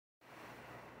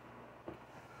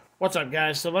What's up,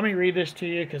 guys? So let me read this to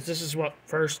you because this is what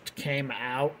first came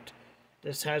out.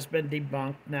 This has been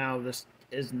debunked now. This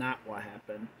is not what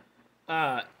happened.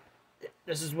 Uh,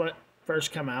 this is what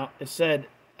first come out. It said,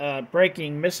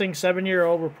 breaking, missing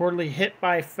 7-year-old reportedly hit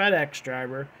by FedEx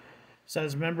driver,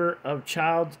 says member of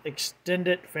child's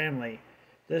extended family.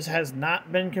 This has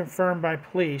not been confirmed by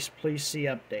police. Please see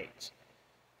updates.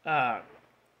 At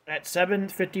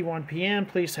 7:51 p.m.,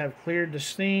 police have cleared the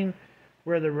scene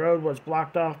where the road was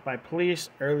blocked off by police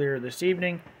earlier this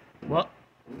evening. What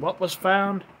was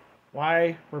found?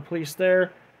 Why were police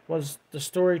there? Was the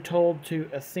story told to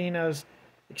Athena's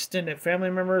extended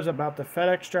family members about the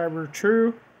FedEx driver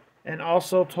true? And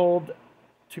also told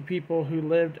to people who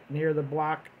lived near the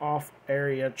block off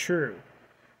area true?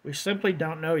 We simply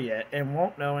don't know yet and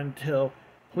won't know until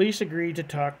police agree to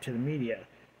talk to the media.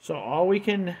 So all we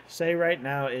can say right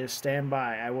now is stand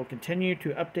by. I will continue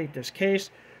to update this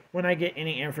case when I get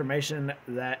any information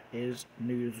that is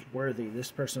newsworthy.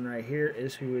 This person right here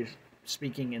is who is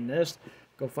speaking in this.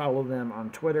 Go follow them on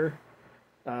Twitter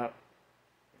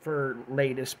for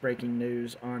latest breaking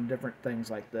news on different things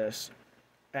like this.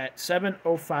 At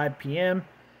 7:05 p.m.,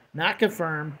 not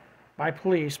confirmed by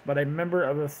police, but a member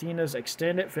of Athena's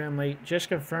extended family just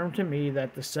confirmed to me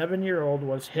that the 7-year-old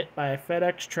was hit by a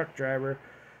FedEx truck driver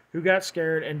who got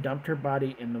scared and dumped her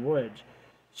body in the woods.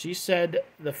 She said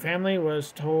the family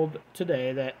was told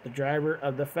today that the driver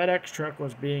of the FedEx truck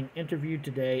was being interviewed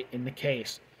today in the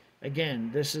case.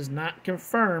 Again, this is not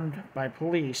confirmed by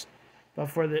police, but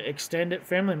for the extended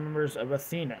family members of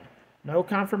Athena. No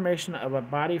confirmation of a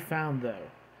body found, though.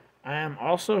 I am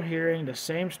also hearing the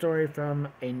same story from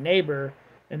a neighbor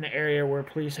in the area where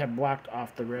police have blocked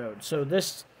off the road. So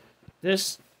this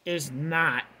is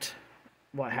not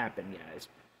what happened, guys.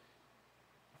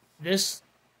 This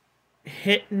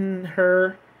hitting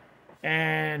her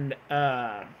and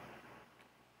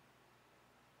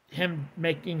him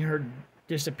making her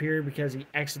disappear because he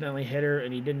accidentally hit her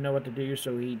and he didn't know what to do,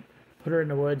 so he put her in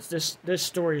the woods. This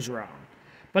story's wrong.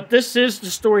 But this is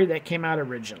the story that came out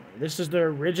originally. This is the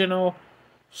original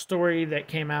story that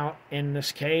came out in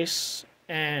this case,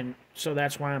 and so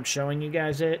that's why I'm showing you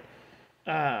guys it.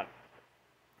 But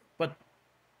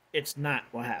it's not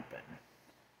what happened.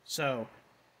 So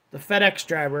the FedEx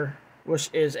driver,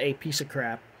 which is a piece of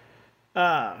crap,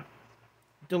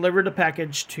 delivered the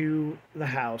package to the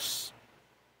house.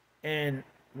 And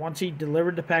once he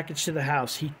delivered the package to the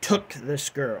house, he took this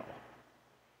girl.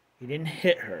 He didn't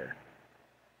hit her.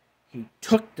 He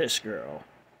took this girl.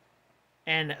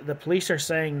 And the police are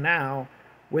saying now,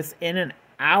 within an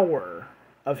hour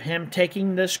of him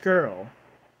taking this girl,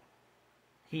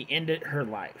 he ended her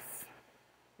life.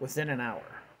 Within an hour.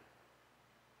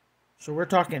 So we're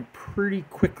talking pretty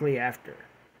quickly after.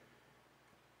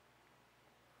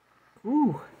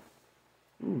 Ooh,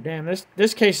 damn,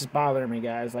 this case is bothering me,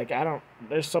 guys. Like,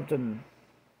 there's something,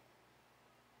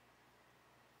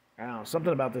 I don't know,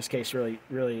 something about this case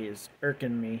really is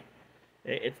irking me.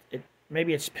 It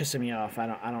maybe it's pissing me off. I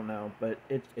don't know, but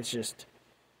it's just,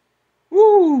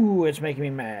 ooh, it's making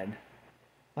me mad.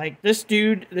 Like, this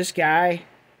dude, this guy,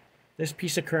 this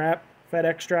piece of crap,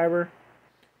 FedEx driver,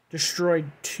 destroyed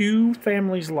 2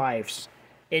 families' lives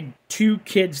and 2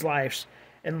 kids' lives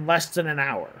in less than an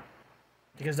hour.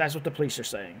 Because that's what the police are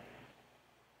saying.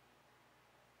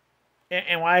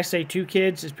 And why I say 2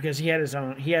 kids is because he has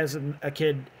a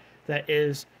kid that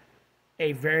is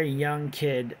a very young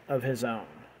kid of his own.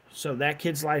 So that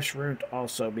kid's life's ruined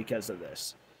also because of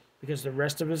this. Because the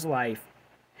rest of his life,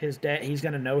 he's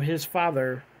going to know his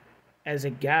father as a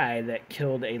guy that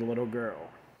killed a little girl.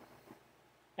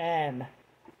 And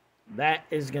that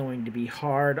is going to be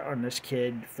hard on this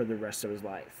kid for the rest of his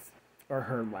life. Or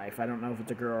her life. I don't know if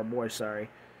it's a girl or a boy, sorry.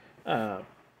 And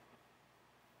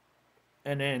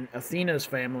then Athena's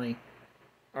family,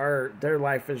 their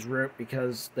life is ruined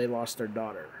because they lost their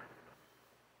daughter.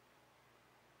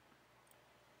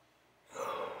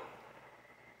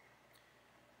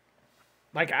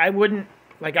 I would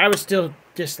still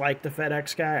dislike the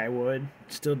FedEx guy. I would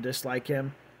still dislike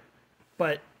him.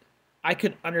 But I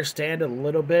could understand a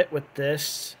little bit with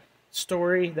this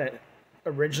story that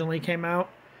originally came out,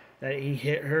 that he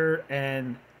hit her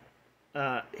and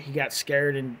he got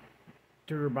scared and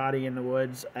threw her body in the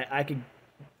woods.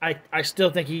 I still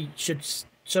think he should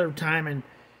serve time and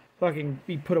fucking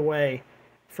be put away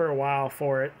for a while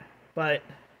for it, but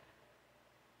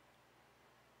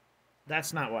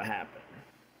that's not what happened.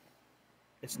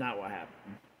 It's not what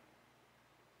happened.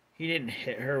 He didn't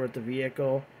hit her with the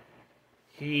vehicle.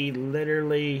 He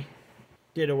literally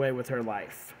did away with her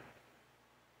life.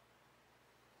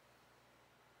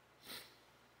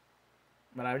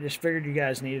 But I just figured you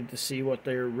guys needed to see what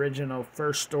the original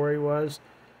first story was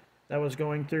that was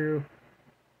going through.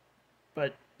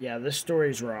 But yeah, this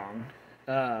story's wrong.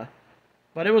 But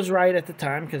it was right at the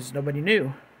time because nobody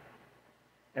knew.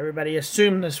 Everybody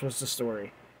assumed this was the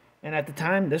story. And at the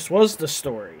time, this was the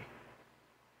story.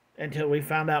 Until we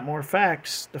found out more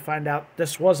facts to find out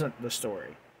this wasn't the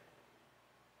story.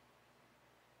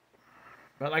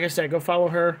 But like I said, go follow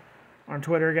her on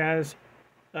Twitter, guys.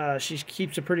 She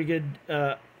keeps a pretty good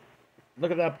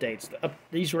look at the updates.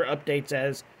 These were updates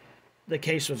as the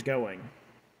case was going.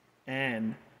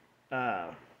 And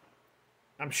I'm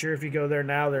sure if you go there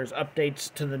now, there's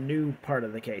updates to the new part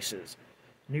of the cases.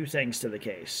 New things to the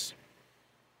case.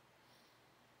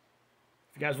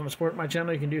 If you guys want to support my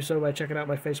channel, you can do so by checking out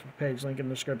my Facebook page, link in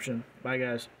the description. Bye,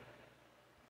 guys.